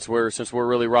man, since we're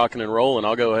really rocking and rolling,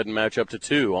 I'll go ahead and match up to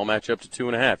 2. I'll match up to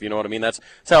 2.5. You know what I mean? That's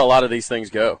how a lot of these things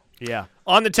go. Yeah.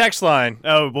 On the text line.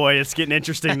 Oh, boy, it's getting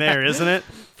interesting there, isn't it?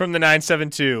 From the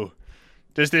 972.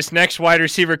 Does this next wide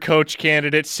receiver coach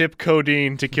candidate sip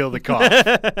codeine to kill the cough?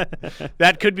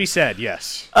 That could be said,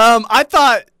 yes.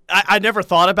 I never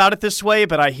thought about it this way,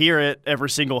 but I hear it every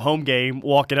single home game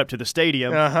walking up to the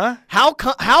stadium. Uh-huh.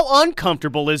 How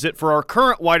uncomfortable is it for our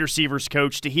current wide receivers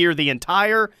coach to hear the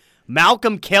entire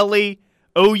Malcolm Kelly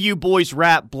OU boys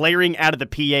rap blaring out of the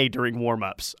PA during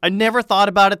warm-ups? I never thought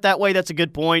about it that way. That's a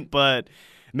good point, but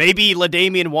maybe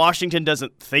LaDainian Washington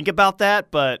doesn't think about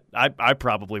that, but I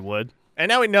probably would. And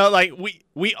now we know,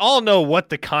 we all know what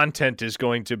the content is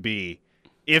going to be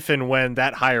if and when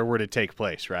that hire were to take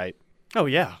place, right? Oh,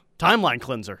 yeah. Timeline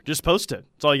cleanser. Just post it.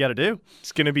 That's all you got to do.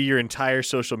 It's going to be your entire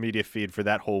social media feed for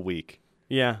that whole week.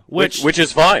 Yeah. Which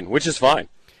is fine.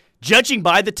 Judging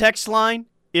by the text line,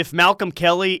 if Malcolm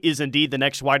Kelly is indeed the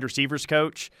next wide receivers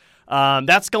coach,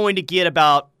 that's going to get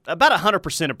about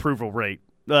 100% approval rate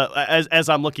as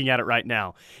I'm looking at it right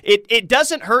now. It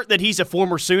doesn't hurt that he's a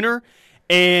former Sooner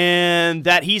and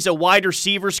that he's a wide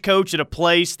receivers coach at a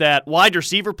place that wide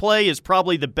receiver play is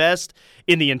probably the best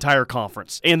in the entire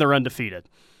conference, and they're undefeated.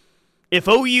 if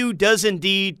OU does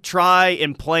indeed try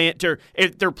and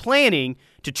if they're planning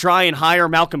to try and hire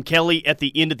Malcolm Kelly at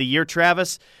the end of the year,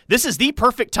 Travis, this is the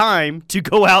perfect time to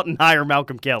go out and hire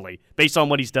Malcolm Kelly based on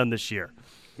what he's done this year.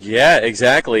 Yeah,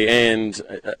 exactly. And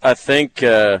I think,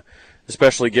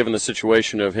 especially given the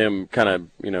situation of him kind of,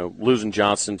 losing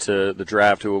Johnson to the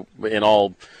draft, who in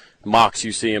all mocks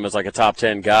you see him as like a top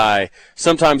 10 guy,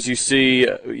 sometimes you see,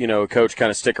 a coach kind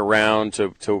of stick around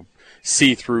to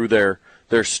see through their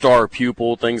star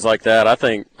pupil, things like that. I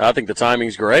think the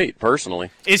timing's great,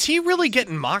 personally. Is he really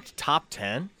getting mocked top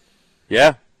 10?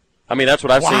 Yeah. I mean, that's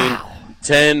what I've seen.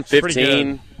 10,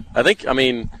 15.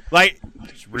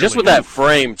 Just with that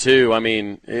frame, too. I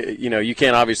mean, you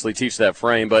can't obviously teach that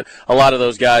frame, but a lot of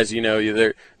those guys,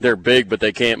 they're big, but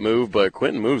they can't move. But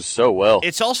Quentin moves so well.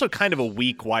 It's also kind of a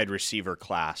weak wide receiver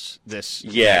class this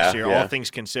next year, yeah. all things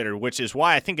considered, which is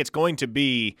why I think it's going to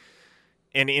be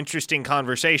an interesting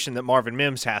conversation that Marvin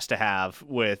Mims has to have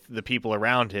with the people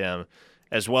around him,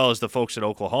 as well as the folks at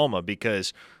Oklahoma,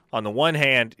 because on the one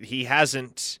hand, he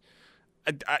hasn't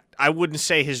 – I wouldn't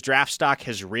say his draft stock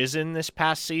has risen this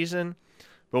past season,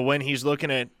 but when he's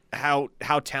looking at how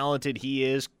talented he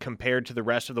is compared to the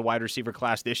rest of the wide receiver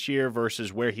class this year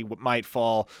versus where he might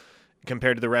fall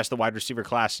compared to the rest of the wide receiver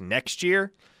class next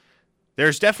year,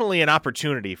 there's definitely an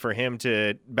opportunity for him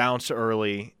to bounce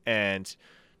early and –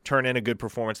 turn in a good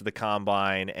performance at the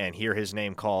combine and hear his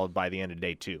name called by the end of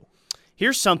day 2.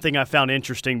 Here's something I found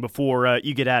interesting before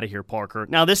you get out of here, Parker.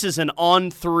 Now, this is an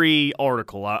On3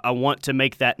 article. I want to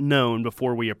make that known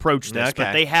before we approach this. Okay.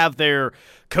 But they have their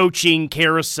coaching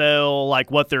carousel, like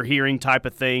what they're hearing type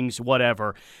of things,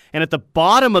 whatever. And at the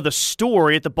bottom of the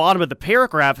story, at the bottom of the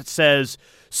paragraph, it says,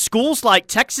 schools like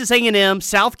Texas A&M,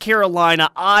 South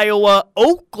Carolina, Iowa,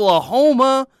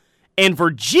 Oklahoma, and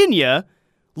Virginia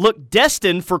look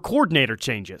destined for coordinator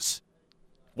changes.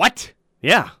 What?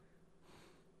 Yeah.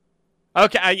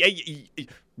 Okay.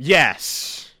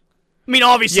 Yes. I mean,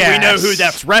 obviously we know who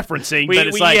that's referencing, but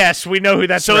it's like, yes, we know who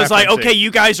that's. So referencing. it's like, okay,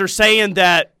 you guys are saying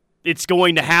that it's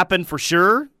going to happen for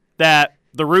sure, that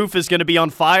the roof is going to be on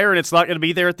fire and it's not going to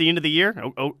be there at the end of the year.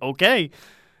 Okay.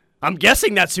 I'm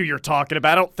guessing that's who you're talking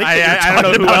about. I don't think I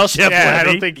don't know who else. Jeff I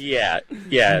Levy. don't think.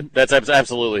 Yeah, that's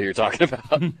absolutely who you're talking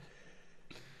about.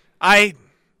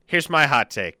 Here's my hot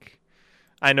take.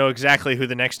 I know exactly who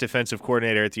the next defensive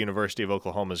coordinator at the University of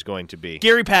Oklahoma is going to be.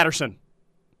 Gary Patterson.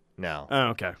 No. Oh,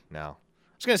 okay. No. I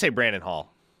was going to say Brandon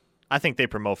Hall. I think they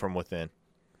promote from within.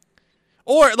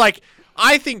 Or,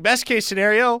 I think best case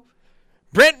scenario,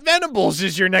 Brent Venables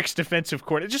is your next defensive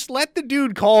coordinator. Just let the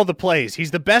dude call the plays.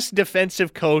 He's the best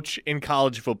defensive coach in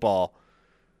college football.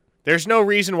 There's no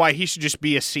reason why he should just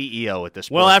be a CEO at this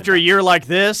point. Well, after a year like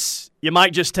this, you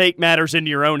might just take matters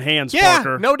into your own hands,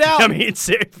 Parker. No doubt. I mean,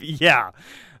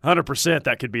 100%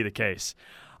 that could be the case.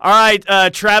 All right,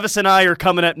 Travis and I are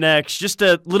coming up next. Just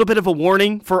a little bit of a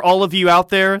warning for all of you out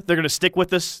there. They're going to stick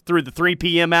with us through the 3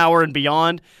 p.m. hour and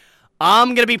beyond. I'm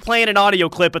going to be playing an audio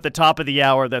clip at the top of the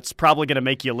hour that's probably going to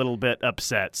make you a little bit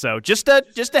upset. So just a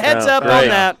heads up on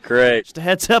that. Great. Just a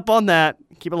heads up on that.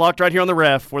 Keep it locked right here on the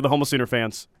Ref. We're the Homo Sooner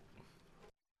fans.